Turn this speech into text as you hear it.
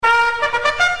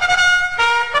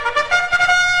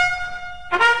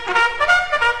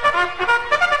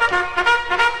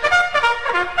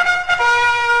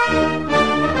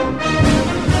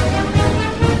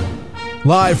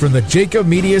Live from the Jacob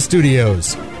Media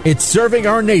Studios, it's Serving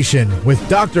Our Nation with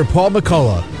Dr. Paul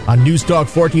McCullough on News Talk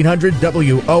 1400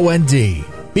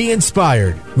 WOND. Be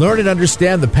inspired, learn and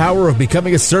understand the power of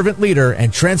becoming a servant leader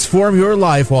and transform your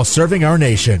life while serving our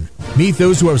nation. Meet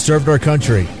those who have served our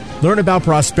country. Learn about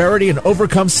prosperity and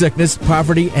overcome sickness,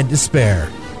 poverty, and despair.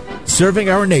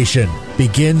 Serving Our Nation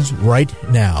begins right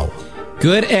now.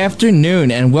 Good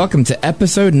afternoon and welcome to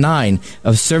episode 9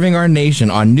 of Serving Our Nation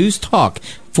on News Talk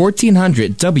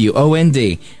 1400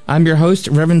 WOND. I'm your host,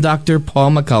 Reverend Dr.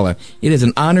 Paul McCullough. It is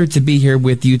an honor to be here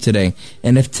with you today.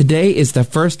 And if today is the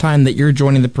first time that you're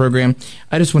joining the program,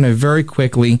 I just want to very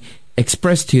quickly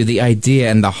express to you the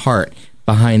idea and the heart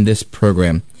behind this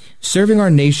program. Serving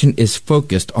Our Nation is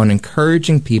focused on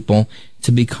encouraging people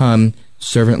to become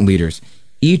servant leaders.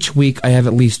 Each week, I have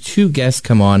at least 2 guests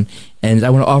come on, and I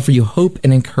want to offer you hope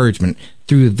and encouragement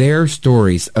through their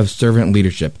stories of servant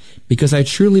leadership, because I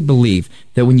truly believe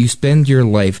that when you spend your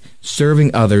life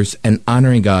serving others and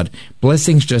honoring God,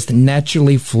 blessings just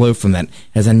naturally flow from that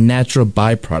as a natural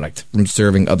byproduct from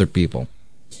serving other people.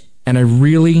 And I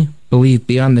really believe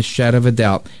beyond the shadow of a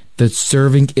doubt that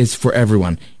serving is for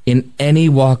everyone in any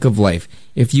walk of life.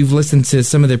 If you've listened to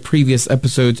some of the previous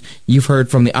episodes, you've heard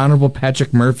from the Honorable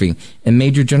Patrick Murphy and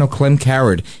Major General Clem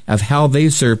Coward of how they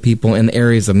serve people in the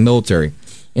areas of military.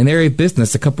 In the area of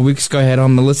business, a couple weeks ago, I had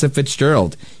on Melissa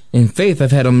Fitzgerald. In faith,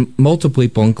 I've had on multiple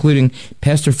people, including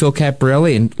Pastor Phil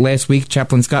Caparelli and last week,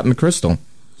 Chaplain Scott McChrystal.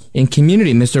 In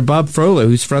community, Mr. Bob Frollo,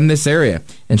 who's from this area,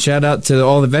 and shout out to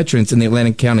all the veterans in the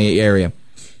Atlantic County area.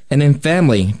 And in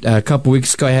family, a couple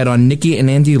weeks ago, I had on Nikki and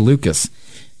Andy Lucas.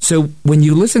 So when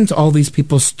you listen to all these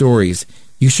people's stories,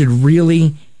 you should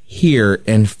really hear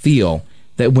and feel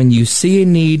that when you see a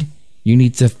need, you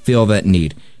need to fill that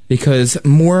need. Because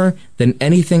more than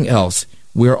anything else,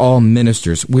 we're all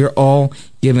ministers. We're all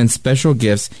given special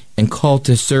gifts and called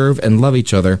to serve and love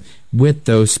each other with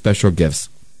those special gifts.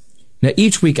 Now,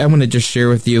 each week, I want to just share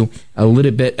with you a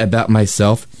little bit about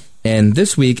myself. And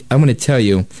this week, I'm going to tell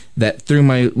you that through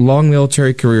my long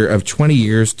military career of 20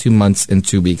 years, 2 months, and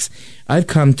 2 weeks, I've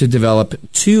come to develop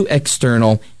 2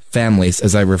 external families,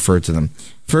 as I refer to them.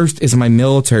 First is my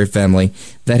military family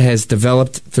that has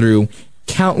developed through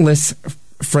countless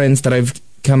friends that I've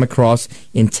come across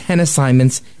in 10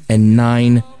 assignments and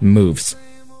 9 moves.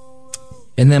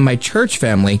 And then my church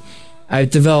family,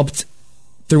 I've developed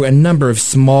through a number of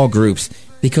small groups,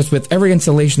 because with every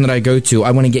installation that I go to,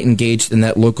 I want to get engaged in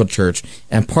that local church,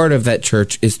 and part of that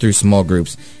church is through small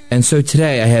groups. And so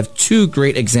today I have 2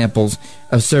 great examples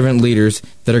of servant leaders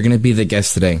that are going to be the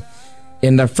guests today.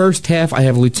 In the first half, I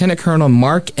have Lieutenant Colonel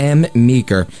Mark M.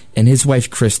 Meeker and his wife,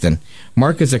 Kristen.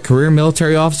 Mark is a career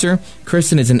military officer,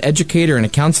 Kristen is an educator and a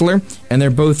counselor, and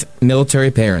they're both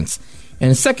military parents. In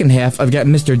the second half, I've got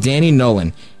Mr. Danny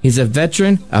Nolan. He's a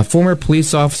veteran, a former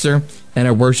police officer, and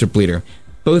a worship leader.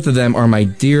 Both of them are my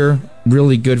dear,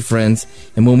 really good friends.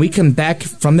 And when we come back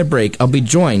from the break, I'll be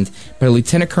joined by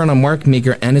Lieutenant Colonel Mark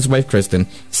Meeker and his wife, Kristen.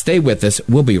 Stay with us.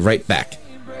 We'll be right back.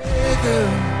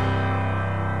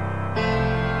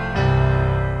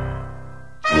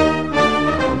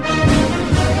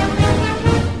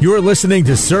 You're listening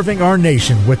to Serving Our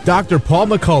Nation with Dr. Paul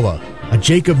McCullough, a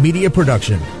Jacob Media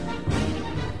production.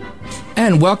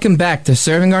 And welcome back to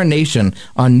Serving Our Nation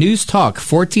on News Talk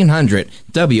 1400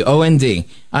 WOND.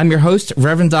 I'm your host,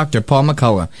 Reverend Dr. Paul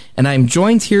McCullough, and I'm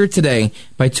joined here today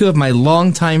by 2 of my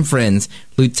longtime friends,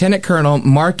 Lieutenant Colonel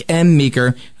Mark M.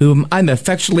 Meeker, whom I'm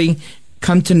affectionately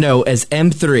come to know as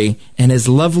M3, and his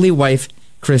lovely wife,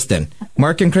 Kristen.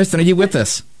 Mark and Kristen, are you with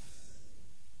us?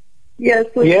 Yes,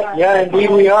 we are. Yeah, indeed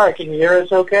we are. Can you hear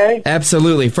us okay?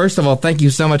 Absolutely. First of all, thank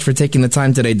you so much for taking the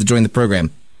time today to join the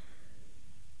program.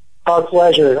 Our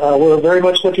pleasure. We're very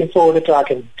much looking forward to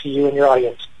talking to you and your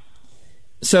audience.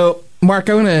 So, Mark,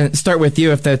 I want to start with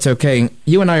you, if that's okay.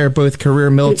 You and I are both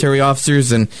career military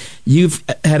officers, and you've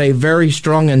had a very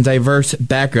strong and diverse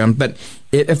background. But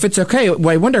if it's okay,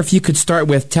 I wonder if you could start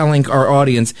with telling our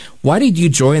audience, why did you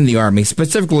join the Army,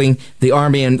 specifically the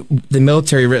Army and the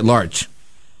military writ large?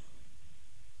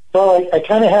 Well, I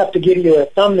kind of have to give you a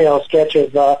thumbnail sketch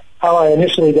of how I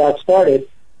initially got started.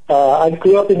 I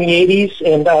grew up in the 80s,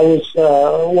 and I was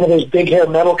one of those big hair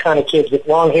metal kind of kids with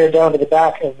long hair down to the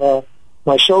back of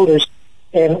my shoulders.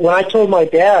 And when I told my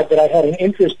dad that I had an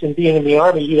interest in being in the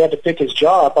Army, he had to pick his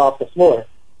jaw up off the floor.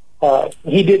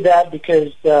 He did that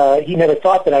because he never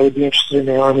thought that I would be interested in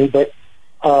the Army, but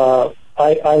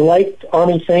I liked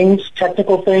Army things,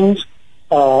 technical things,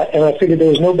 and I figured there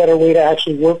was no better way to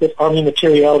actually work with Army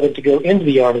materiel than to go into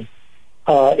the Army.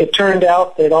 It turned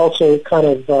out that it also kind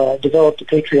of developed a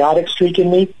patriotic streak in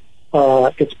me,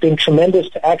 It's been tremendous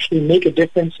to actually make a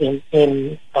difference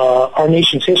in our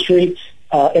nation's history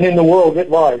and in the world at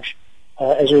large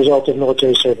as a result of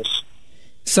military service.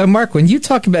 So, Mark, when you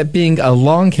talk about being a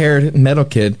long-haired metal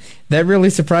kid, that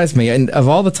really surprised me. And of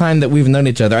all the time that we've known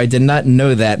each other, I did not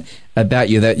know that about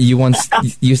you, that you once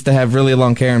used to have really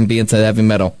long hair and be into heavy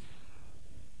metal.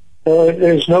 Well,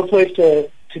 there's no place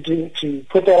to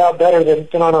put that out better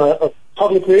than on a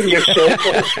public radio show.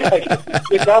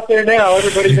 It's out there now.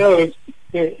 Everybody knows.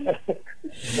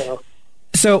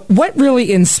 So what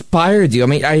really inspired you? I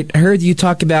mean, I heard you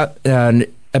talk about a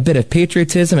bit of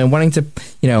patriotism and wanting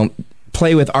to,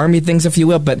 play with Army things, if you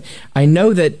will, but I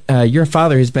know that your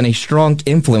father has been a strong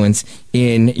influence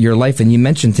in your life, and you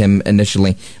mentioned him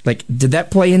initially. Like, did that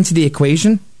play into the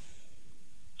equation?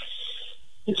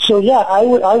 So, yeah, I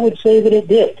would say that it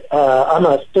did. I'm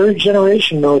a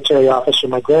third-generation military officer.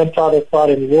 My grandfather fought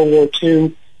in World War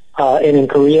II and in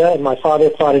Korea, and my father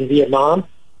fought in Vietnam.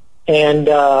 And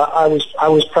I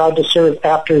was proud to serve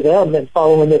after them and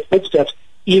follow in their footsteps,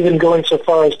 even going so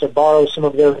far as to borrow some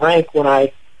of their rank when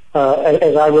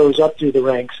as I rose up through the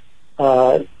ranks,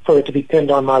 for it to be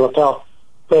pinned on my lapel.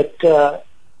 But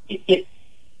it's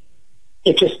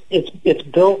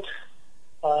built.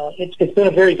 It's been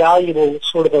a very valuable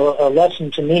sort of a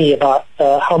lesson to me about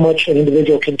how much an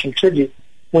individual can contribute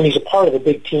when he's a part of a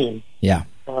big team. Yeah.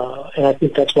 And I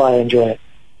think that's why I enjoy it.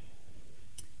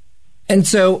 And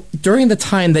so during the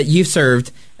time that you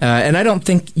served, and I don't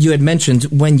think you had mentioned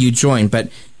when you joined, but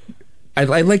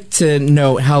I'd like to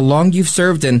know how long you've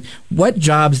served and what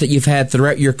jobs that you've had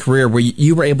throughout your career where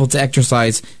you were able to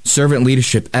exercise servant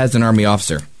leadership as an Army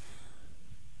officer.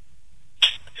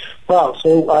 Wow,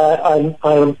 so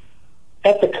I'm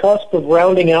at the cusp of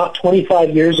rounding out 25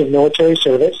 years of military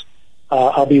service.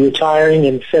 I'll be retiring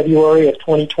in February of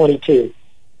 2022.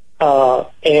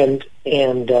 And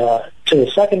to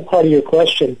the second part of your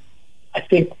question, I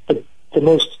think the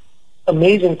most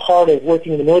amazing part of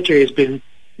working in the military has been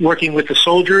working with the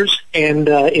soldiers and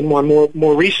in my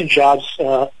more recent jobs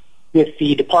with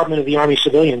the Department of the Army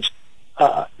Civilians.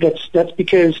 That's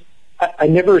because I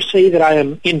never say that I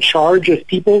am in charge of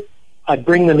people. I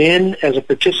bring them in as a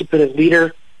participative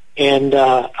leader, and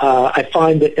I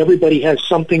find that everybody has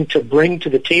something to bring to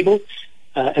the table.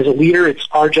 As a leader, it's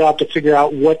our job to figure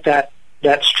out what that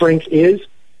strength is,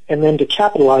 and then to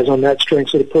capitalize on that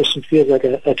strength so the person feels like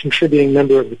a contributing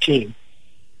member of the team.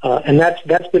 And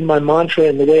that's been my mantra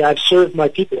and the way I've served my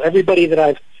people. Everybody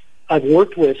that I've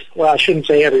worked with, well, I shouldn't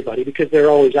say everybody because there are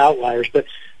always outliers, but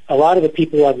a lot of the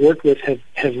people I've worked with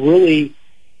have really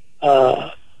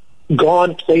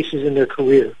gone places in their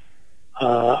career.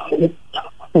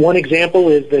 One example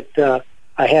is that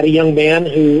I had a young man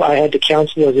who I had to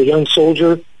counsel as a young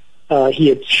soldier. He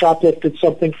had shoplifted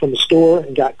something from a store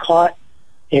and got caught.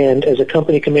 And as a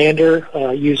company commander,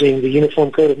 using the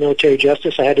Uniform Code of Military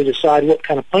Justice, I had to decide what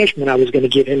kind of punishment I was going to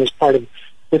give him as part of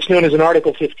what's known as an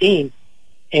Article 15.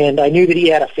 And I knew that he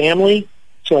had a family,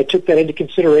 so I took that into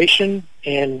consideration,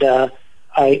 and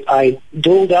I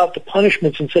doled out the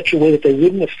punishments in such a way that they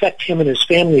wouldn't affect him and his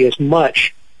family as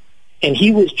much. And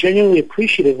he was genuinely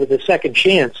appreciative of the second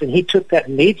chance, and he took that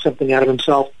and made something out of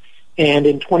himself. And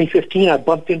in 2015, I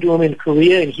bumped into him in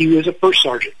Korea, and he was a first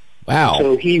sergeant. Wow.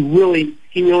 So he really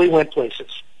went places.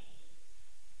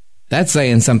 That's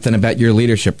saying something about your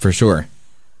leadership for sure.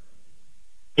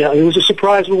 Yeah, it was a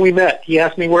surprise when we met. He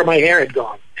asked me where my hair had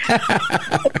gone.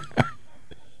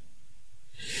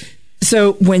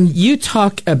 So when you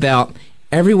talk about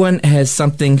everyone has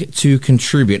something to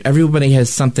contribute, everybody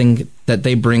has something that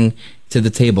they bring to the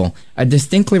table. I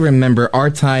distinctly remember our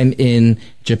time in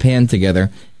Japan together,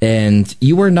 and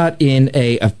you were not in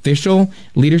a official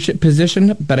leadership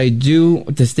position, but I do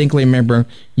distinctly remember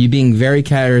you being very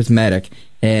charismatic,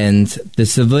 and the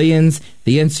civilians,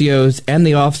 the NCOs, and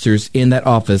the officers in that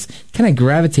office kind of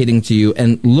gravitating to you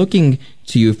and looking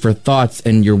to you for thoughts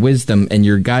and your wisdom and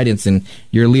your guidance and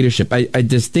your leadership. I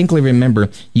distinctly remember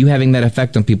you having that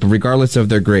effect on people, regardless of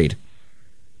their grade.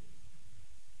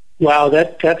 Wow,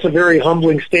 that's a very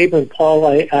humbling statement, Paul.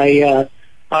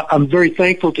 I'm very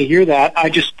thankful to hear that. I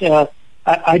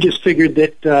just figured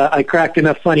that I cracked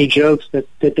enough funny jokes that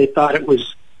they thought it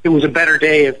was a better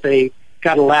day if they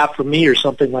got a laugh from me or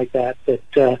something like that. But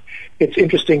it's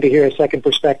interesting to hear a second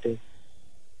perspective.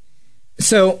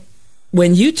 So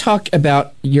when you talk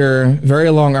about your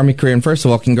very long Army career, and first of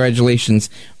all,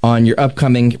 congratulations on your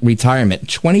upcoming retirement.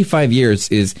 25 years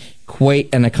is quite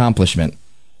an accomplishment.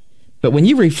 But when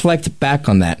you reflect back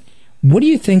on that, what do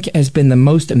you think has been the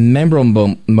most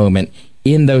memorable moment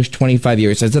in those 25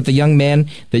 years? Is it the young man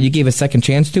that you gave a second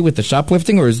chance to with the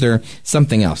shoplifting, or is there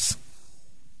something else?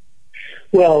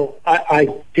 Well, I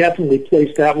definitely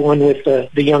placed that one with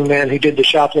the young man who did the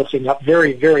shoplifting up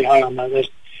very, very high on my list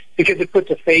because it puts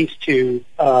a face to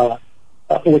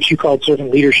what you called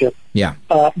servant leadership. Yeah.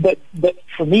 But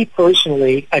for me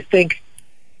personally, I think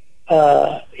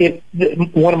one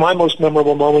of my most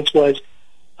memorable moments was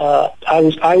I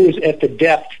was at the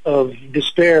depth of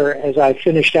despair as I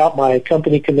finished out my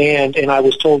company command, and I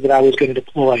was told that I was going to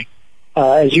deploy.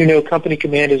 As you know, company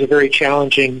command is a very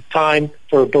challenging time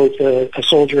for both a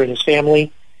soldier and his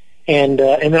family, and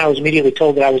then I was immediately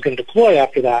told that I was going to deploy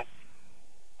after that.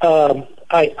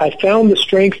 I found the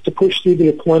strength to push through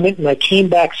the deployment, and I came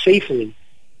back safely.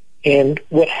 And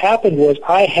what happened was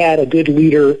I had a good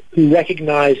leader who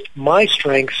recognized my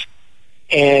strengths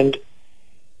and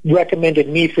recommended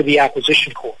me for the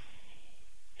acquisition corps.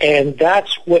 And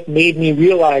that's what made me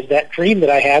realize that dream that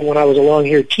I had when I was a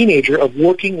long-haired teenager of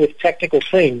working with technical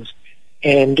things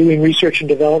and doing research and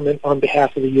development on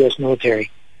behalf of the U.S.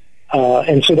 military.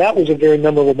 And so that was a very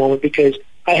memorable moment because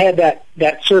I had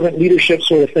that servant leadership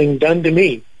sort of thing done to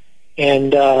me.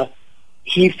 And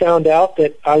he found out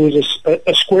that I was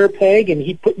a square peg, and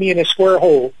he put me in a square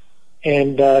hole.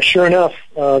 And sure enough,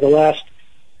 the last,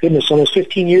 almost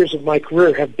 15 years of my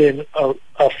career have been a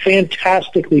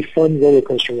fantastically fun roller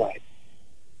coaster ride.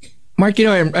 Mark,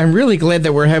 I'm really glad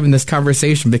that we're having this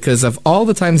conversation because of all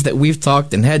the times that we've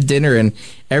talked and had dinner and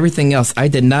everything else, I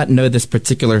did not know this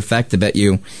particular fact about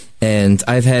you, and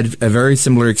I've had a very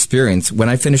similar experience. When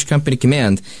I finished company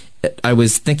command, I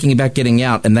was thinking about getting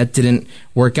out, and that didn't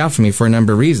work out for me for a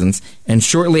number of reasons. And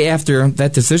shortly after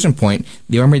that decision point,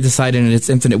 the Army decided in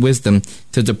its infinite wisdom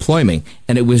to deploy me.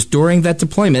 And it was during that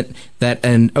deployment that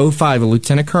an 05, a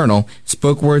lieutenant colonel,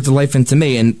 spoke words of life into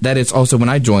me, and that is also when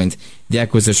I joined the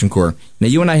Acquisition Corps. Now,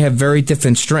 you and I have very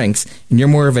different strengths, and you're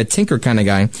more of a tinker kind of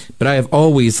guy, but I have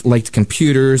always liked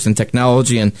computers and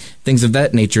technology and things of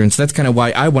that nature, and so that's kind of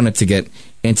why I wanted to get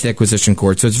into the Acquisition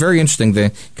Corps. So it's very interesting,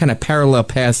 the kind of parallel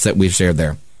paths that we've shared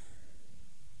there.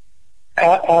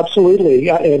 Absolutely,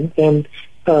 and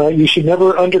you should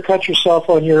never undercut yourself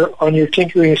on your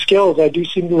tinkering skills. I do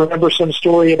seem to remember some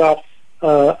story about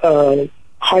a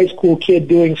high school kid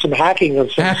doing some hacking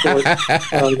of some sort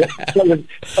that was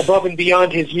above and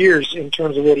beyond his years in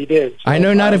terms of what he did. So, I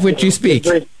know not of which you speak.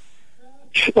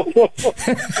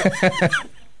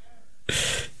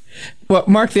 Well,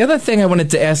 Mark, the other thing I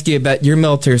wanted to ask you about your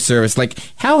military service, like,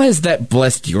 how has that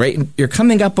blessed you, right? You're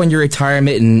coming up on your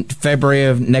retirement in February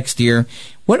of next year.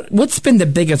 What's been the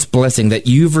biggest blessing that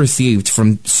you've received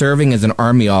from serving as an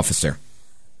Army officer?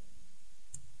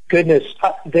 Goodness,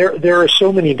 there are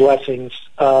so many blessings.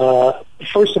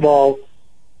 First of all,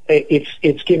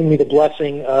 it's given me the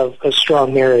blessing of a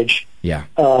strong marriage. Yeah.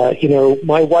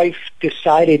 My wife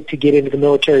decided to get into the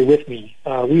military with me.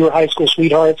 We were high school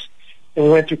sweethearts, and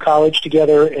we went through college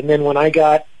together. And then when I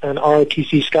got an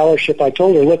ROTC scholarship, I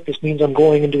told her, look, this means I'm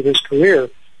going into this career.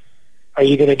 Are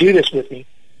you going to do this with me?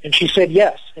 And she said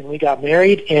yes. And we got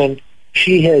married, and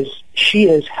she has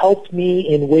helped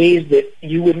me in ways that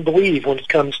you wouldn't believe when it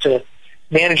comes to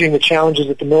managing the challenges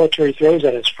that the military throws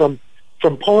at us, from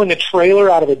pulling a trailer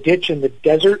out of a ditch in the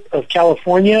desert of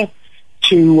California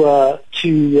to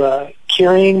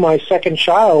carrying my second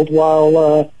child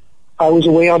while I was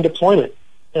away on deployment.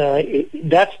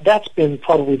 That's been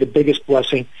probably the biggest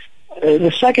blessing.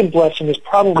 The second blessing is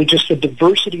probably just the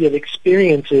diversity of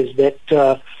experiences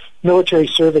that military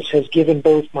service has given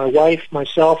both my wife,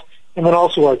 myself, and then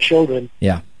also our children.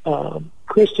 Yeah.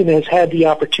 Kristen has had the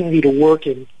opportunity to work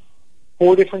in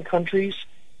 4 different countries,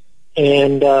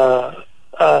 and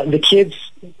the kids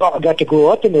got to grow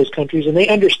up in those countries, and they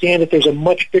understand that there's a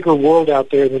much bigger world out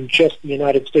there than just the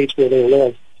United States where they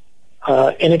live.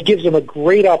 And it gives them a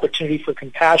great opportunity for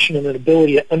compassion and an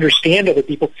ability to understand other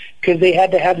people because they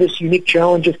had to have this unique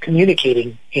challenge of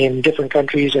communicating in different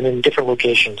countries and in different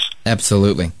locations.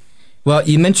 Absolutely. Well,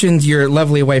 you mentioned your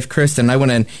lovely wife, Kristen. I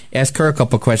want to ask her a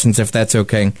couple questions, if that's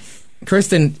okay.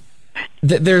 Kristen,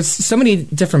 there's so many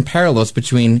different parallels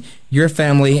between your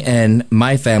family and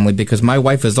my family because my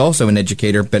wife is also an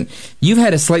educator, but you've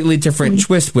had a slightly different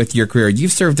twist with your career.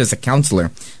 You've served as a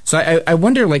counselor. So I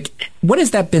wonder, what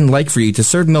has that been like for you to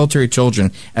serve military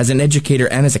children as an educator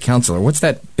and as a counselor? What's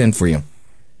that been for you?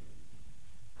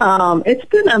 It's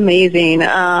been amazing.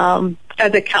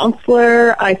 As a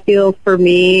counselor, I feel for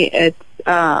me, it's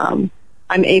I'm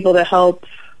able to help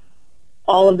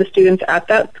all of the students at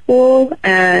that school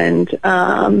and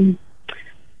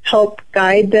help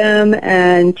guide them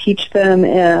and teach them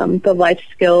the life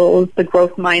skills, the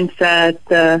growth mindset,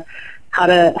 the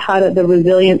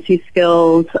resiliency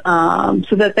skills,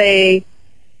 so that they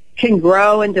can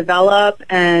grow and develop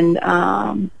and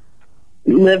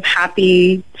live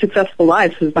happy, successful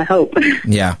lives is my hope.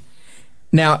 Yeah.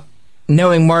 Now,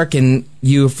 knowing Mark and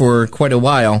you for quite a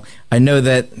while, I know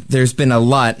that there's been a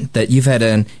lot that you've had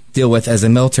to deal with as a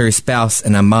military spouse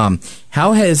and a mom.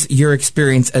 How has your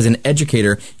experience as an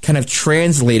educator kind of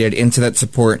translated into that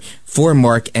support for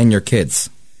Mark and your kids?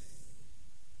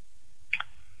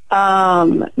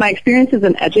 My experience as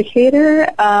an educator,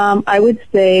 I would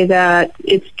say that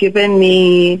it's given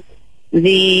me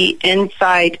the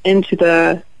insight into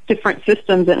the different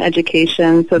systems in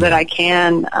education so that I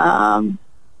can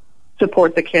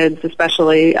support the kids,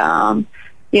 especially,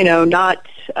 not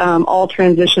all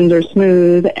transitions are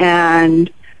smooth,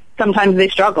 and sometimes they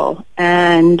struggle.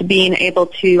 And being able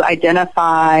to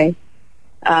identify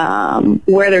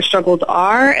where their struggles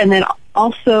are, and then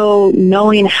also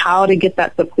knowing how to get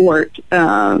that support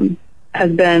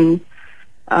has been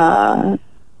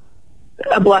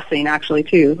a blessing, actually,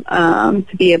 too, to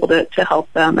be able to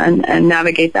help them and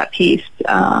navigate that piece.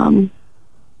 And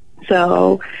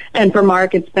for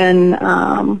Mark, it's been,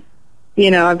 I've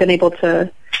been able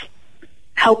to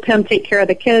help him take care of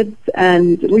the kids,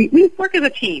 and we work as a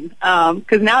team,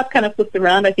 because now it's kind of flipped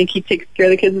around. I think he takes care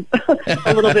of the kids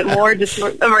a little bit more, just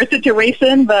of our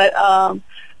situation, but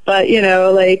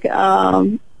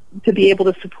to be able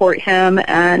to support him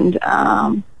and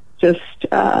just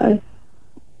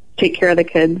take care of the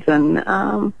kids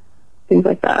and things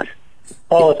like that.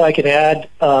 Paul, if I could add,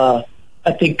 I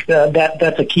think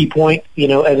that's a key point.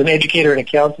 As an educator and a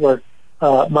counselor,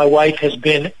 my wife has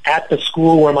been at the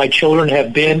school where my children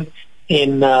have been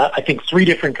in, I think, 3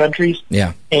 different countries.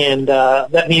 Yeah, and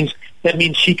that means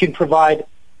she can provide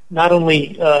not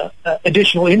only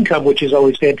additional income, which is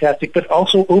always fantastic, but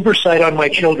also oversight on my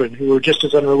children, who were just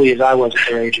as unruly as I was at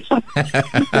their ages.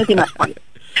 Maybe not quite.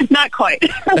 Not quite.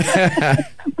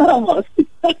 But almost.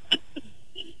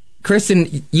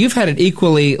 Kristen, you've had an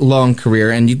equally long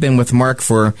career, and you've been with Mark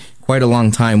for quite a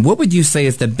long time. What would you say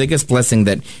is the biggest blessing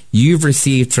that you've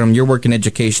received from your work in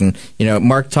education?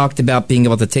 Mark talked about being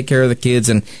able to take care of the kids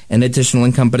and additional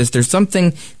income, but is there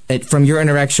something that, from your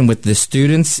interaction with the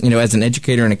students, as an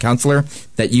educator and a counselor,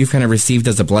 that you've kind of received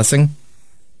as a blessing?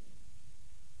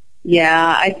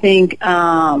 Yeah, I think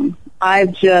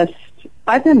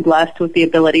I've been blessed with the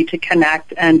ability to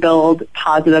connect and build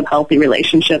positive, healthy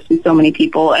relationships with so many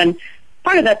people. And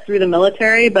part of that's through the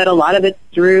military, but a lot of it's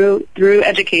through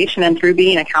education and through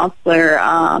being a counselor,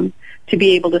 to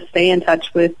be able to stay in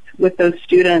touch with those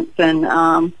students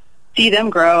and see them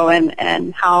grow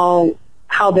and how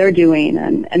they're doing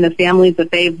and the families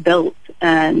that they've built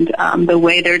and the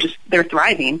way they're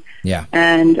thriving. Yeah.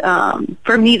 And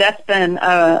for me, that's been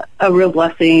a real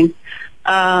blessing.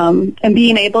 And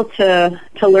being able to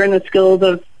learn the skills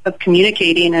of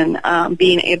communicating and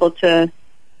being able to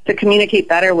communicate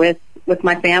better with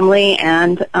my family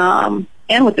and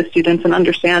with the students and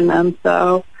understand them.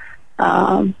 So,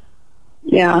 I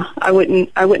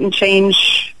wouldn't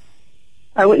change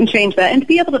that. And to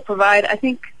be able to provide, I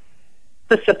think,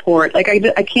 the support. Like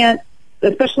I can't,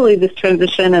 especially this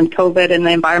transition and COVID and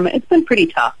the environment. It's been pretty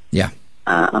tough. Yeah.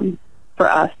 For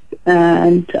us,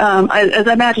 and as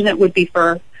I imagine it would be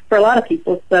for a lot of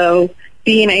people. So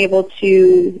being able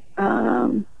to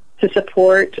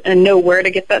support and know where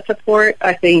to get that support,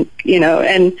 I think,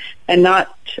 and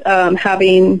not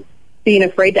being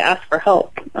afraid to ask for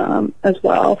help as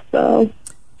well. So.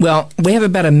 Well, we have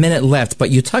about a minute left,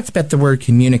 but you talked about the word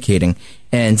communicating,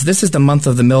 and this is the month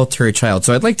of the military child.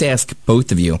 So I'd like to ask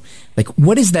both of you,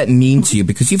 what does that mean to you?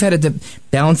 Because you've had to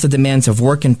balance the demands of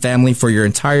work and family for your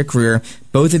entire career,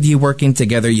 both of you working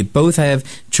together. You both have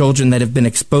children that have been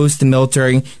exposed to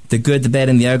military, the good, the bad,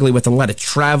 and the ugly, with a lot of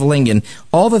traveling and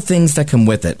all the things that come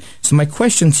with it. So my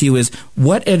question to you is,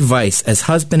 what advice, as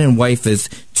husband and wife, as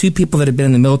 2 people that have been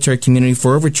in the military community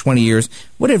for over 20 years,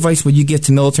 what advice would you give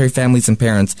to military families and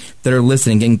parents that are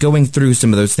listening and going through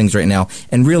some of those things right now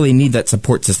and really need that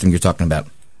support system you're talking about?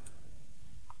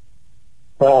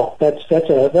 Well, that's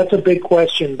a big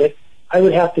question, but I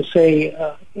would have to say,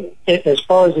 as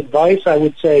far as advice, I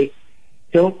would say,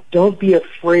 don't be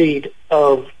afraid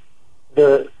of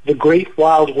the great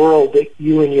wild world that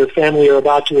you and your family are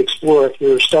about to explore if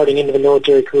you're starting into a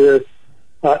military career,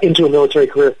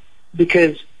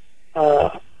 because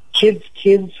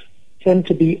kids tend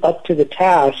to be up to the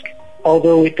task,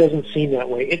 although it doesn't seem that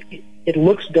way. It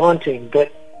looks daunting,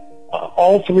 but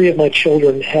all 3 of my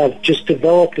children have just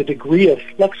developed a degree of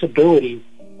flexibility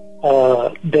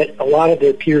that a lot of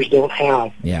their peers don't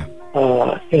have. Yeah.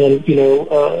 When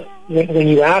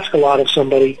you ask a lot of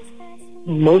somebody,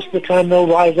 most of the time they'll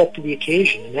rise up to the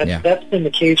occasion, and that's been the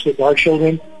case with our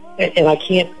children. And I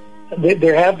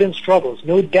there have been struggles.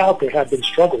 No doubt there have been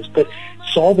struggles, but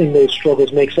solving those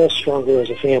struggles makes us stronger as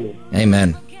a family.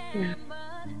 Amen.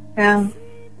 Yeah.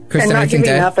 Kristen, and not giving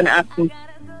add? up and asking.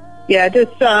 Yeah,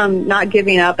 just not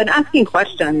giving up and asking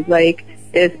questions. Like,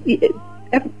 if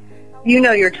you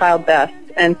know your child best,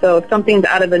 and so if something's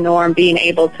out of the norm, being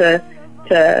able to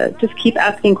just keep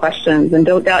asking questions and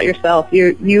don't doubt yourself.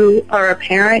 You are a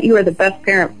parent. You are the best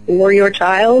parent for your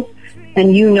child,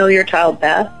 and you know your child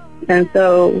best. And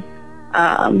so,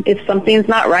 if something's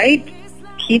not right,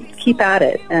 keep at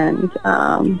it, and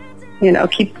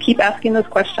keep asking those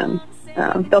questions.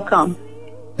 They'll come.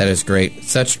 That is great.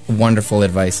 Such wonderful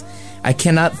advice. I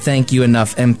cannot thank you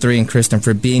enough, M3 and Kristen,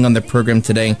 for being on the program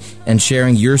today and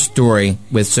sharing your story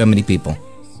with so many people.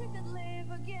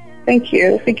 Thank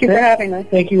you. Thank you for having us.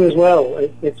 Thank you as well.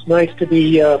 It's nice to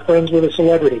be friends with a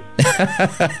celebrity.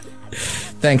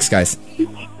 Thanks, guys.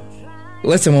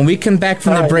 Listen, when we come back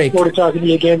from the break... Look forward to talking to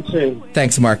you again soon.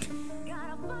 Thanks, Mark.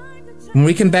 When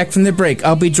we come back from the break,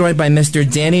 I'll be joined by Mr.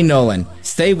 Danny Nolan.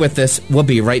 Stay with us. We'll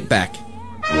be right back.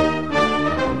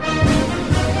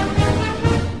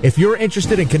 If you're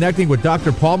interested in connecting with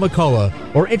Dr. Paul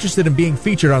McCullough or interested in being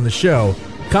featured on the show,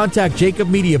 contact Jacob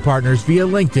Media Partners via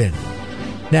LinkedIn.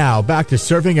 Now, back to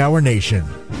Serving Our Nation.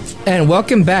 And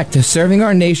welcome back to Serving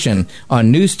Our Nation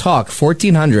on News Talk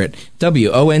 1400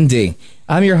 WOND.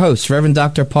 I'm your host, Reverend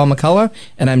Dr. Paul McCullough,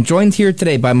 and I'm joined here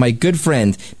today by my good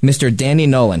friend, Mr. Danny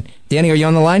Nolan. Danny, are you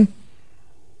on the line?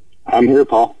 I'm here,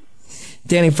 Paul.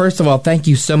 Danny, first of all, thank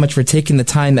you so much for taking the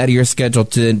time out of your schedule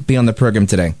to be on the program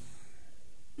today.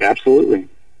 Absolutely.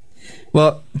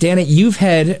 Well, Danny, you've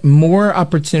had more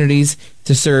opportunities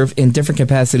to serve in different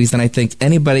capacities than I think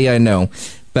anybody I know,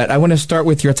 but I want to start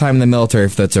with your time in the military,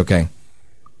 if that's okay.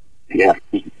 Yeah.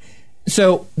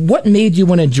 So what made you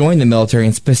want to join the military,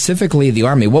 and specifically the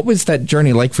Army? What was that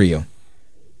journey like for you?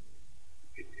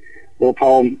 Well,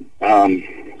 Paul,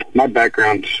 my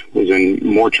background was in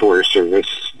mortuary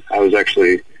service. I was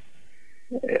actually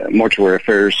mortuary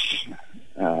affairs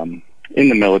in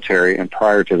the military, and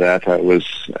prior to that, I was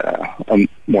a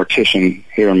mortician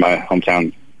here in my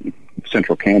hometown,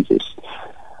 Central Kansas.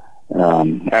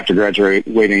 After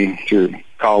graduating through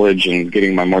college and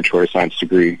getting my mortuary science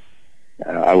degree,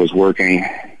 I was working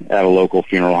at a local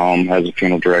funeral home as a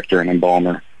funeral director and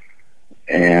embalmer,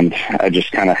 and I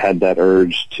just kind of had that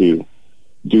urge to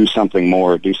do something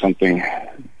more, do something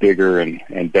bigger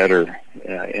and better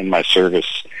in my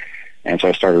service. And so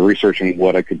I started researching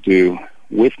what I could do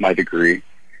with my degree,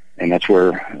 and that's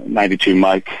where 92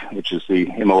 Mike, which is the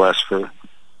MOS for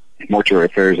mortuary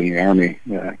affairs in the Army,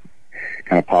 kind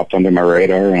of popped under my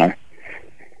radar, and I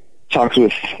talked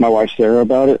with my wife Sarah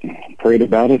about it, prayed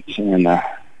about it, and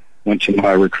went to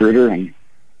my recruiter and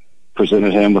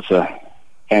presented him with a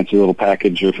fancy little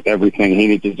package of everything he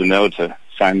needed to know to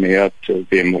sign me up to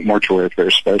be a mortuary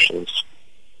affairs specialist.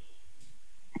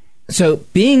 So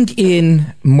being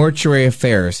in mortuary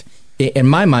affairs, in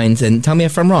my mind, and tell me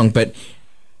if I'm wrong, but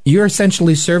you're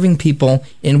essentially serving people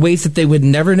in ways that they would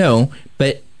never know,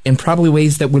 but in probably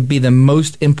ways that would be the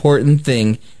most important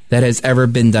thing that has ever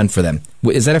been done for them.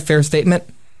 Is that a fair statement?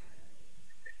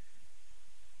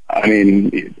 I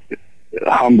mean,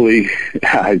 humbly,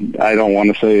 I don't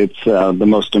want to say it's the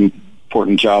most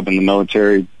important job in the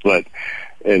military, but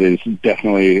it is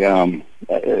definitely an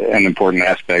important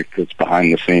aspect that's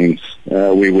behind the scenes.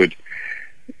 We would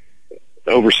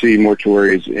oversee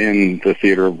mortuaries in the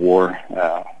theater of war.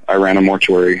 I ran a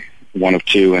mortuary, one of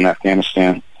two in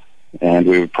Afghanistan, and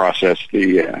we would process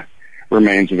the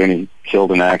remains of any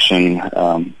killed in action,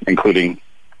 including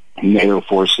NATO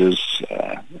forces,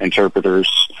 interpreters,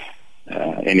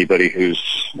 anybody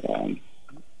who's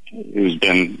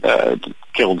been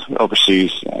killed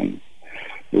overseas.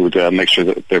 We would make sure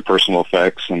that their personal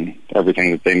effects and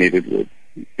everything that they needed would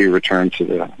be returned to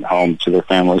the home, to their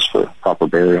families for proper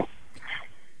burial.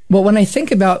 Well, when I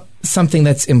think about something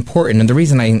that's important, and the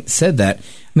reason I said that, I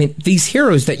mean, these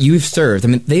heroes that you've served, I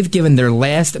mean, they've given their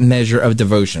last measure of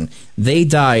devotion. They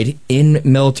died in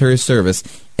military service,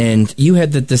 and you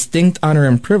had the distinct honor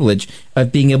and privilege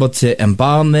of being able to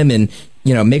embalm them and,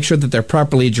 you know, make sure that they're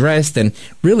properly dressed and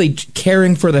really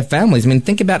caring for their families. I mean,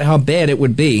 think about how bad it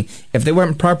would be if they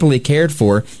weren't properly cared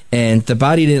for and the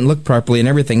body didn't look properly and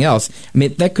everything else. I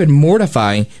mean, that could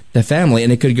mortify the family,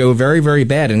 and it could go very, very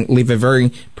bad and leave a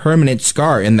very permanent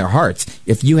scar in their hearts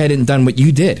if you hadn't done what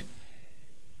you did.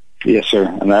 Yes, sir.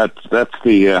 And that's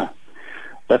the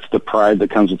pride that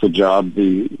comes with the job.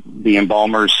 The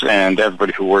embalmers and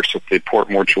everybody who works at the Port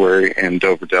Mortuary in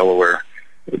Dover, Delaware,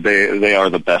 they are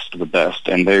the best of the best,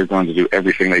 and they're going to do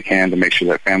everything they can to make sure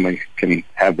that family can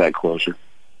have that closure.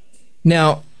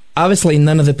 Now, obviously,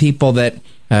 none of the people that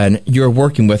you're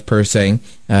working with, per se,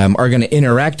 are going to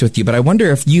interact with you. But I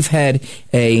wonder if you've had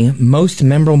a most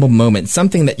memorable moment,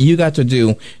 something that you got to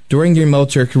do during your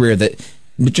military career that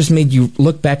just made you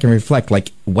look back and reflect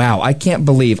like, wow, I can't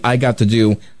believe I got to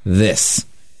do this.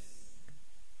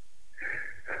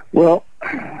 Well,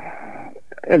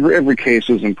 every case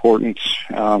is important,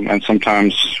 and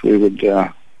sometimes we would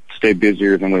stay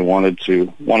busier than we wanted to.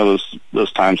 One of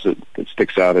those times that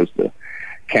sticks out is the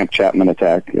Camp Chapman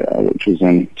attack, which was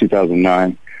in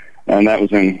 2009, and that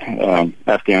was in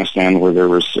Afghanistan, where there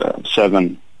was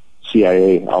 7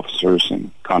 CIA officers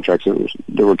and contracts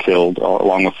that were killed,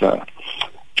 along with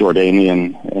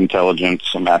Jordanian intelligence,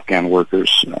 some Afghan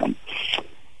workers.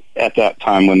 At that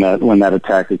time, when that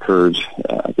attack occurred,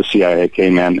 the CIA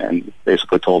came in and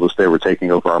basically told us they were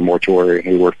taking over our mortuary,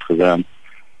 and we worked for them.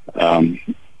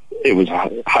 It was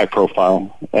high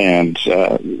profile and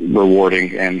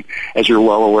rewarding, and as you're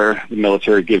well aware, the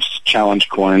military gives challenge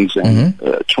coins, and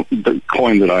the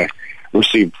coin that I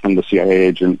received from the CIA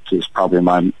agent is probably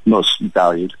my most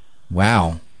valued.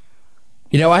 Wow.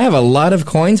 You know, I have a lot of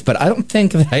coins, but I don't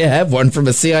think that I have one from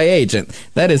a CIA agent.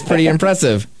 That is pretty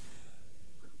impressive.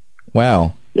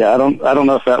 Wow. Yeah, I don't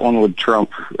know if that one would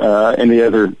trump any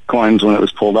other coins when it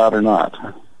was pulled out or not,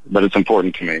 but it's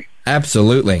important to me.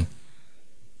 Absolutely.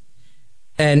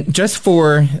 And just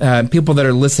for people that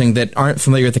are listening that aren't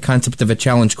familiar with the concept of a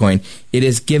challenge coin, it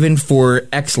is given for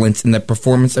excellence in the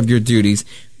performance of your duties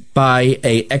by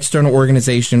an external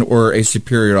organization or a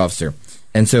superior officer.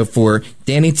 And so for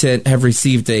Danny to have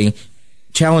received a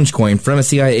challenge coin from a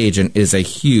CIA agent is a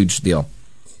huge deal.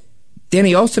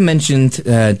 Danny also mentioned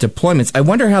deployments. I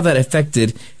wonder how that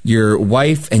affected your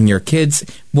wife and your kids.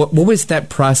 What was that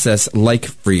process like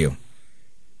for you?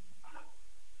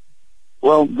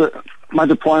 Well, my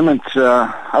deployment,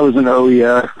 I was in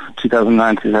OEF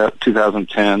 2009 to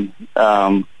 2010.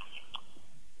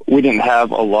 We didn't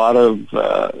have a lot of,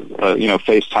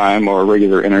 FaceTime or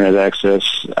regular internet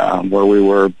access where we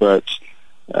were, but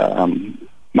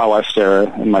my wife, Sarah,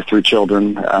 and my 3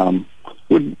 children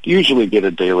would usually get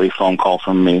a daily phone call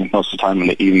from me, most of the time in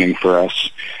the evening for us.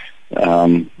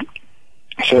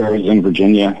 Sarah was in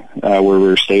Virginia, where we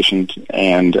were stationed,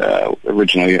 and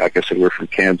originally, like I said, we're from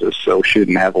Kansas, so she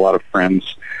didn't have a lot of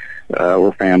friends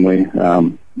or family.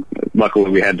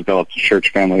 Luckily, we had developed a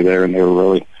church family there, and they were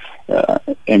really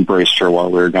embraced her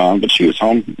while we were gone. But she was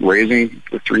home raising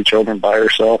the 3 children by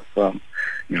herself,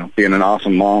 being an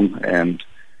awesome mom, and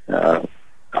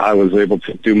I was able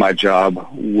to do my job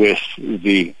with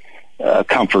the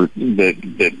comfort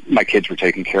that my kids were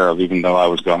taken care of, even though I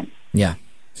was gone. Yeah.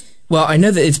 Well, I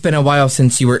know that it's been a while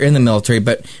since you were in the military,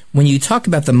 but when you talk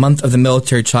about the month of the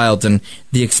military child and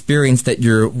the experience that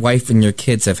your wife and your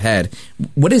kids have had,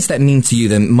 what does that mean to you,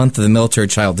 the month of the military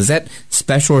child? Is that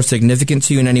special or significant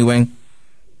to you in any way?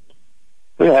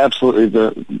 Yeah, absolutely.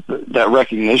 That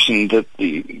recognition that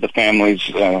the families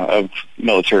of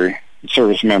military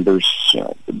service members,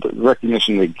 the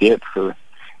recognition they get for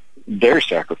their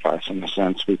sacrifice, in a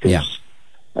sense, because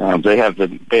they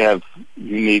have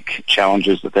unique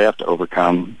challenges that they have to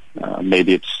overcome.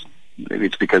 Maybe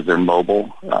it's because they're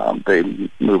mobile. They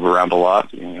move around a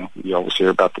lot. You always hear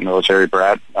about the military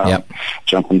brat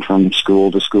jumping from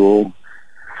school to school,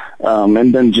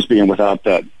 and then just being without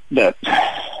that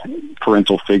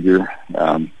parental figure.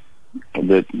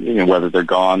 That whether they're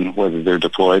gone, whether they're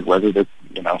deployed, whether they're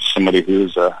somebody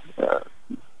who's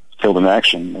killed in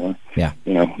action, or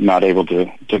not able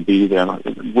to be there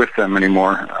with them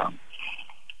anymore.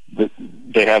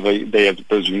 They have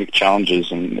those unique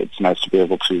challenges, and it's nice to be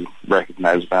able to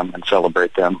recognize them and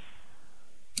celebrate them.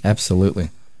 Absolutely.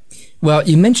 Well,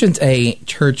 you mentioned a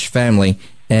church family,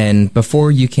 and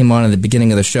before you came on at the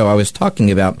beginning of the show, I was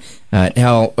talking about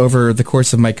how over the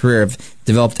course of my career I've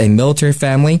developed a military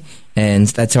family, and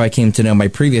that's how I came to know my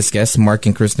previous guests, Mark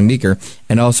and Kristen Meeker,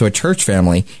 and also a church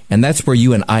family, and that's where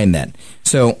you and I met.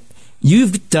 So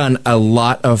you've done a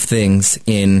lot of things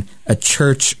in a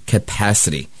church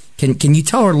capacity. Can you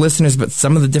tell our listeners about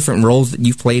some of the different roles that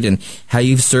you've played and how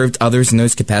you've served others in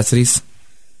those capacities?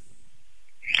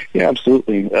 Yeah,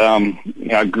 absolutely.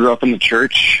 I grew up in the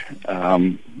church.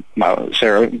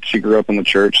 Sarah, she grew up in the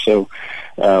church, so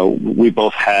we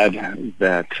both had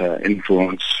that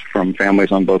influence from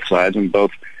families on both sides, and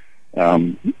both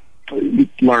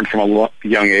learned from a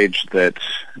young age that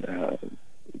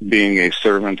being a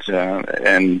servant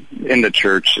and in the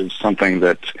church is something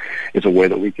that is a way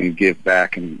that we can give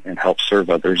back and help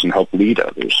serve others and help lead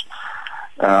others.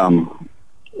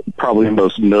 Probably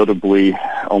most notably,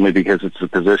 only because it's a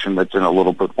position that's in a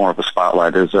little bit more of a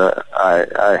spotlight, is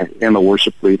I am a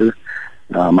worship leader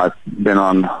I've been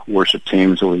on worship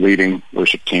teams or leading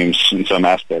worship teams in some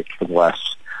aspect for the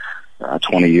last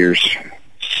 20 years.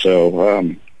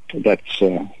 So that's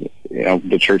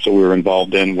the church that we were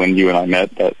involved in when you and I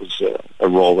met. That was a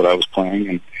role that I was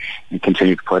playing and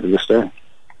continue to play to this day.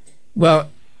 Well,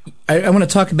 I want to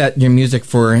talk about your music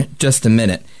for just a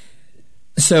minute.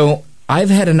 So I've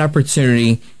had an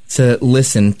opportunity to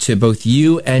listen to both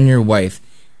you and your wife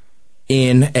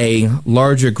in a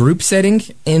larger group setting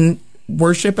in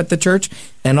worship at the church,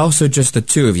 and also just the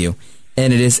two of you.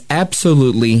 And it is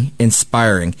absolutely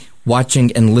inspiring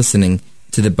watching and listening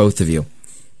to the both of you.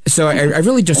 So I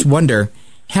really just wonder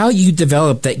how you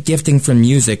developed that gifting for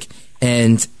music,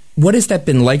 and what has that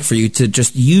been like for you to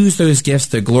just use those gifts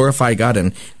to glorify God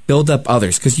and build up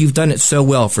others? Because you've done it so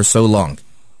well for so long.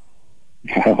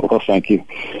 Well, thank you.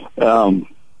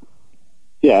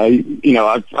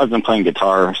 I've been playing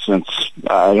guitar since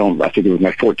I think it was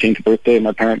my 14th birthday.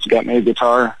 My parents got me a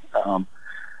guitar.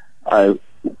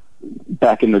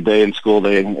 Back in the day in school,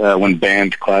 when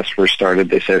band class first started,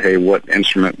 they said, "Hey, what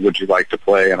instrument would you like to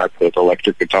play?" And I put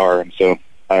electric guitar, and so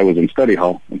I was in study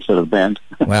hall instead of band.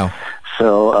 Wow!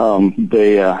 So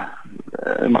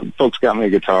my folks got me a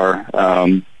guitar.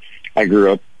 I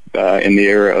grew up in the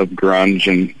era of grunge,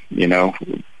 and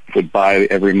would buy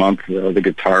every month the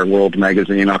Guitar World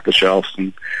magazine off the shelves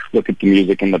and look at the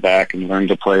music in the back and learn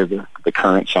to play the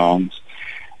current songs.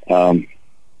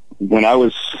 When I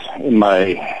was in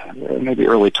my maybe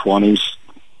early 20s,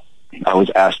 I was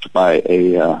asked by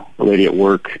a lady at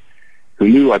work who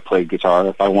knew I played guitar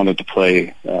if I wanted to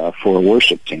play for a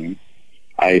worship team.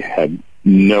 I had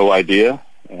no idea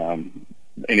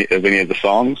any of the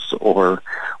songs or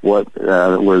what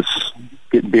was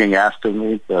being asked of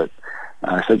me, but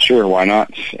I said, sure, why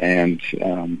not? And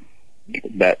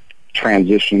that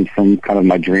transition from kind of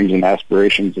my dreams and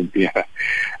aspirations of being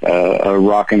a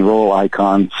rock and roll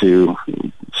icon to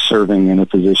serving in a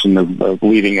position of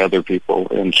leading other people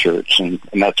in church. And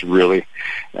that's really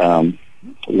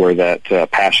where that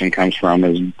passion comes from,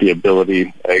 is the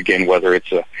ability, again, whether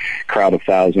it's a crowd of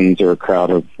thousands or a crowd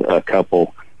of a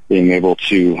couple, being able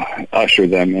to usher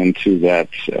them into that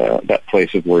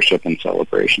place of worship and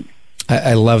celebration.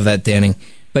 I love that, Danny.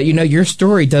 But your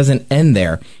story doesn't end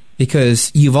there, because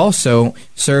you've also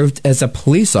served as a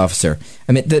police officer.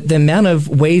 I mean, the amount of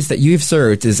ways that you've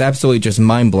served is absolutely just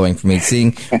mind-blowing for me,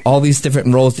 seeing all these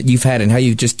different roles that you've had and how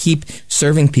you just keep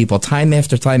serving people time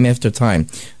after time after time.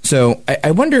 So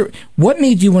I wonder, what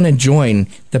made you want to join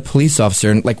the police officer?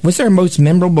 And was there a most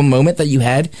memorable moment that you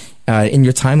had in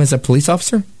your time as a police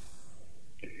officer?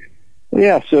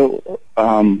 Yeah, so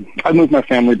I moved my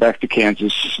family back to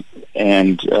Kansas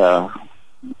and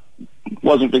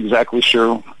wasn't exactly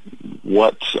sure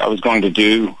what I was going to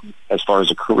do as far as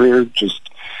a career. Just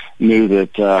knew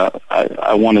that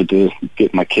I wanted to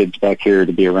get my kids back here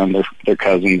to be around their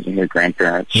cousins and their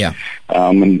grandparents. Yeah.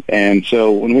 And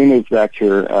so when we moved back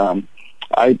here,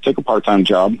 I took a part-time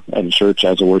job at a church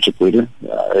as a worship leader.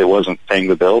 It wasn't paying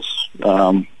the bills,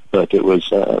 but it was,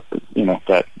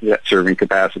 that serving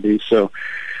capacity. So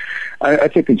I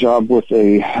took a job with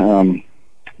a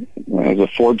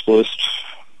Forbes list,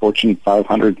 Fortune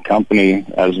 500 company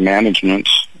as management.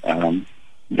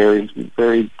 Very,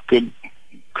 very good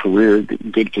career,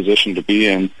 good position to be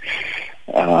in.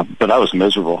 But I was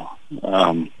miserable.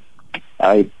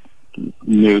 I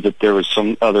knew that there was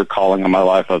some other calling in my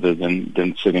life other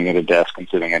than sitting at a desk and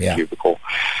sitting in a cubicle.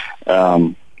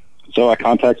 So I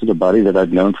contacted a buddy that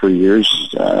I'd known for years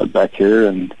back here,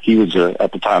 and he was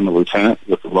at the time a lieutenant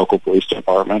with the local police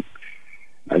department.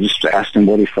 I just asked him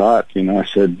what he thought. I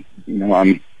said,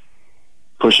 I'm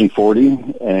pushing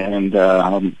 40, and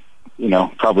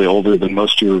probably older than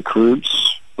most of your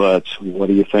recruits. But what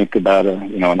do you think about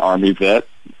an Army vet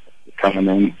coming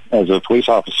in as a police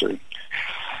officer?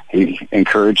 He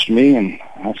encouraged me, and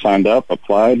I signed up,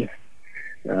 applied,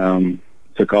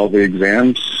 took all the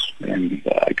exams, and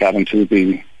I got into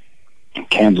the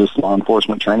Kansas Law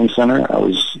Enforcement Training Center. I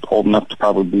was old enough to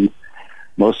probably be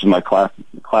most of my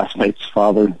classmates'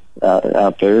 father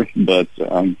out there, but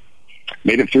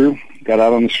made it through, got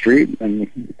out on the street, and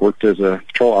worked as a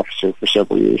patrol officer for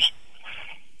several years.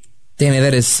 Danny,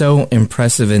 that is so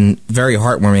impressive and very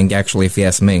heartwarming, actually, if you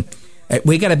ask me.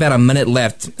 We got about a minute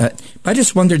left. But I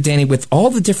just wondered, Danny, with all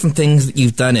the different things that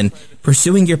you've done in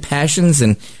pursuing your passions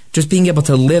and just being able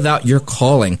to live out your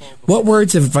calling, what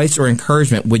words of advice or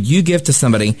encouragement would you give to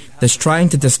somebody that's trying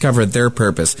to discover their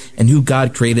purpose and who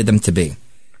God created them to be?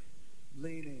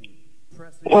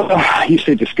 Well, you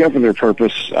say discover their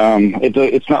purpose.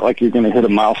 It's not like you're going to hit a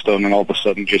milestone and all of a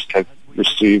sudden just have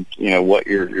received, what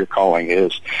your calling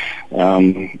is.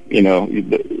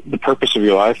 The purpose of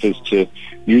your life is to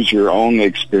use your own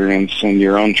experience and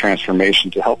your own transformation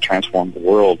to help transform the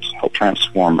world, help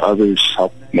transform others,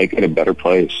 help make it a better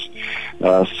place.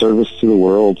 Service to the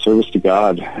world, service to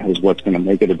God is what's going to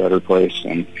make it a better place.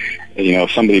 And,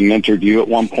 if somebody mentored you at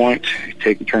one point,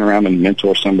 turn around and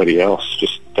mentor somebody else.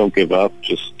 Just don't give up.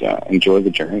 Just enjoy the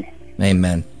journey.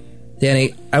 Amen.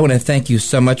 Danny, I want to thank you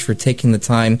so much for taking the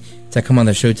time to come on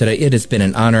the show today. It has been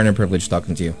an honor and a privilege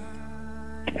talking to you.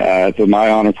 It's my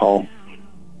honor, Paul.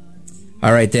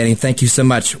 All right, Danny, thank you so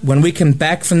much. When we come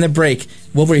back from the break,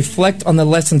 we'll reflect on the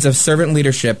lessons of servant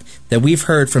leadership that we've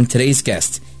heard from today's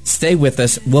guest. Stay with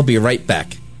us. We'll be right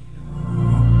back.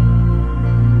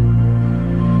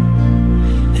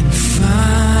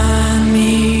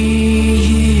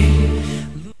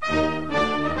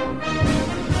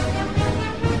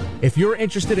 If you're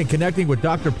interested in connecting with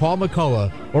Dr. Paul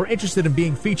McCullough or interested in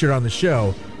being featured on the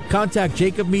show, contact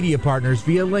Jacob Media Partners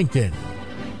via LinkedIn.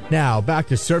 Now, back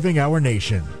to Serving Our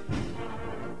Nation.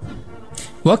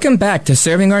 Welcome back to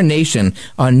Serving Our Nation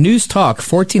on News Talk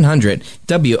 1400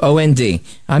 WOND.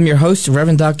 I'm your host,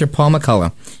 Reverend Dr. Paul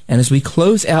McCullough. And as we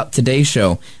close out today's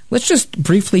show, let's just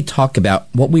briefly talk about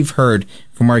what we've heard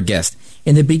from our guest.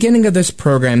 In the beginning of this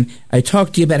program, I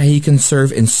talked to you about how you can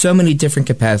serve in so many different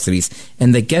capacities,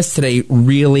 and the guest today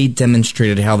really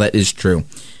demonstrated how that is true.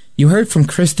 You heard from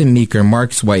Kristen Meeker,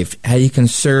 Mark's wife, how you can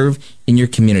serve in your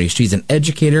community. She's an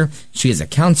educator, she is a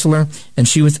counselor, and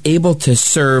she was able to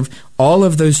serve all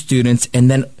of those students, and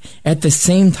then at the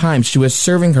same time, she was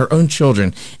serving her own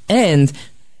children and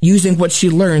using what she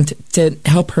learned to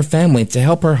help her family, to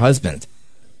help her husband.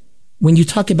 When you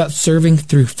talk about serving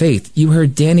through faith, you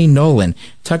heard Danny Nolan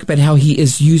talk about how he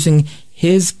is using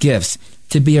his gifts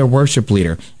to be a worship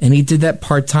leader. And he did that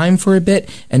part-time for a bit,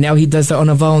 and now he does that on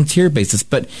a volunteer basis.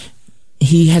 But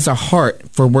he has a heart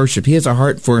for worship. He has a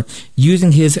heart for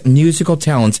using his musical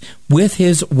talents with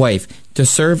his wife to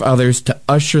serve others, to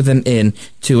usher them in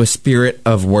to a spirit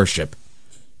of worship.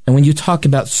 And when you talk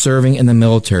about serving in the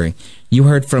military, you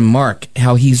heard from Mark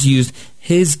how he's used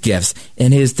his gifts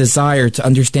and his desire to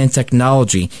understand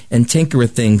technology and tinker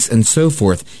with things and so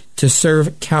forth to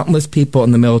serve countless people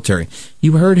in the military.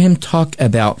 You heard him talk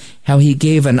about how he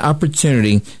gave an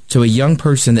opportunity to a young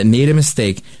person that made a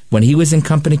mistake when he was in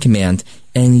company command,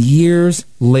 and years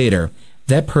later,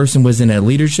 that person was in a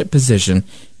leadership position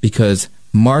because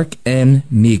Mark M.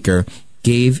 Meeker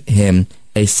gave him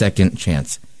a second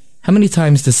chance. How many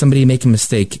times does somebody make a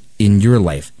mistake in your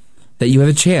life that you have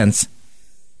a chance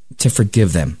to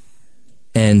forgive them?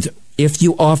 And if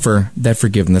you offer that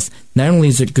forgiveness, not only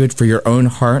is it good for your own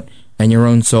heart and your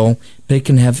own soul, but it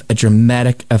can have a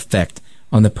dramatic effect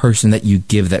on the person that you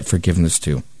give that forgiveness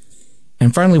to.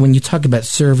 And finally, when you talk about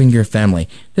serving your family,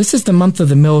 this is the month of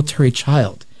the military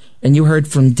child. And you heard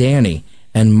from Danny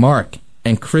and Mark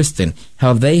and Kristen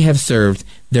how they have served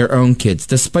their own kids,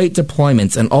 despite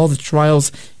deployments and all the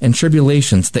trials and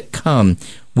tribulations that come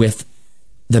with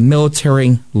the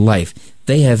military life.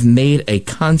 They have made a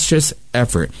conscious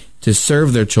effort to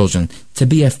serve their children, to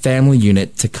be a family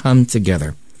unit, to come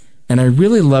together. And I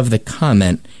really love the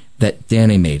comment that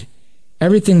Danny made.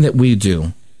 Everything that we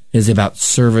do is about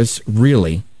service,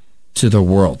 really, to the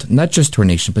world. Not just to our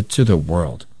nation, but to the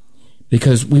world.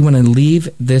 Because we want to leave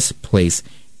this place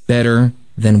better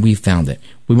than we found it.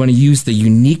 We want to use the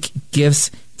unique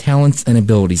gifts, talents, and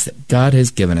abilities that God has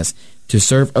given us to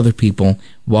serve other people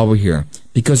while we're here.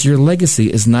 Because your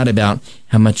legacy is not about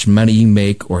how much money you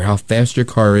make or how fast your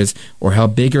car is or how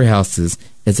big your house is.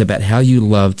 It's about how you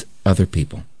loved other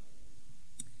people.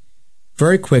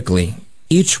 Very quickly,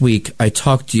 each week I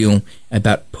talk to you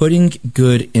about putting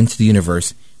good into the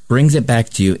universe brings it back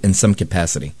to you in some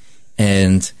capacity.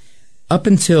 And up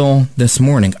until this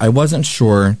morning, I wasn't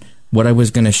sure what I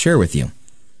was going to share with you.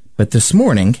 But this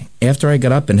morning, after I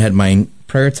got up and had my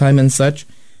prayer time and such,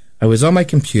 I was on my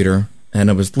computer and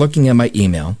I was looking at my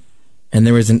email, and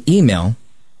there was an email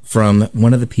from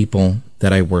one of the people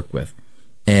that I work with.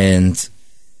 And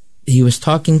he was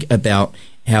talking about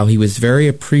how he was very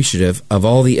appreciative of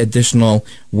all the additional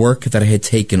work that I had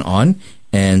taken on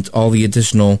and all the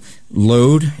additional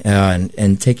load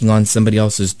and taking on somebody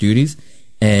else's duties.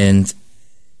 And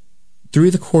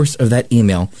through the course of that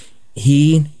email,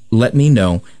 he let me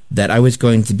know that I was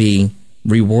going to be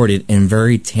rewarded in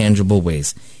very tangible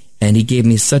ways. And he gave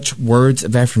me such words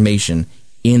of affirmation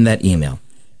in that email.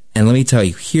 And let me tell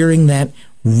you, hearing that,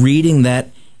 reading that,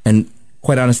 and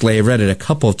quite honestly, I read it a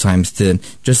couple of times to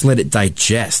just let it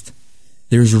digest.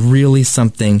 There's really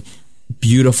something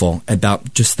beautiful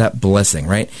about just that blessing,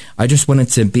 right? I just wanted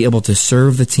to be able to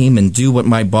serve the team and do what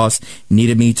my boss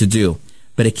needed me to do.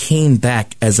 But it came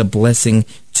back as a blessing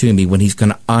to me when he's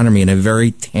going to honor me in a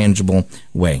very tangible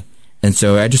way. And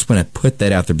so I just want to put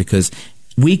that out there because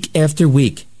week after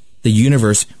week, the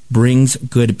universe brings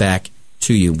good back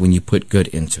to you when you put good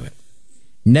into it.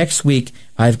 Next week,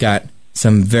 I've got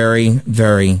some very,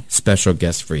 very special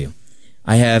guests for you.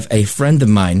 I have a friend of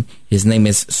mine. His name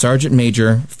is Sergeant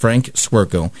Major Frank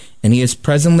Swerko, and he is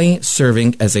presently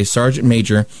serving as a Sergeant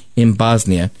Major in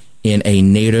Bosnia in a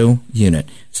NATO unit.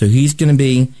 So he's going to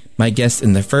be my guest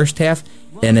in the first half,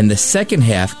 and in the second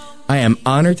half, I am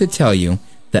honored to tell you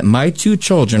that my 2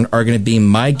 children are going to be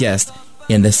my guest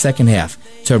in the second half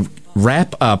to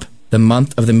wrap up the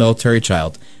month of the military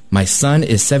child. My son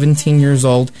is 17 years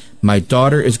old. My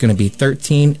daughter is going to be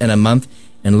 13 in a month.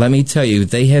 And let me tell you,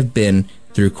 they have been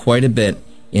through quite a bit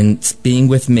in being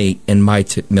with me in my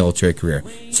military career.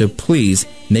 So please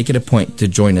make it a point to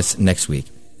join us next week.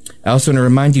 I also want to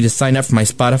remind you to sign up for my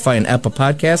Spotify and Apple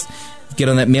podcast. Get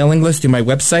on that mailing list through my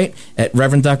website at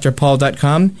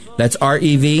ReverendDrPaul.com. That's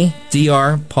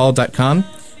REVDR Paul.com.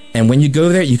 And when you go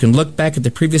there, you can look back at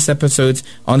the previous episodes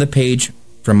on the page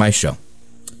from my show.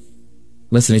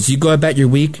 Listen, as you go about your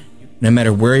week, no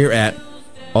matter where you're at,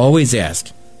 always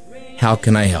ask, how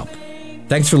can I help?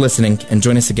 Thanks for listening, and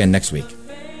join us again next week.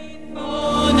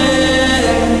 I'm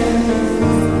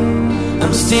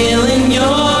still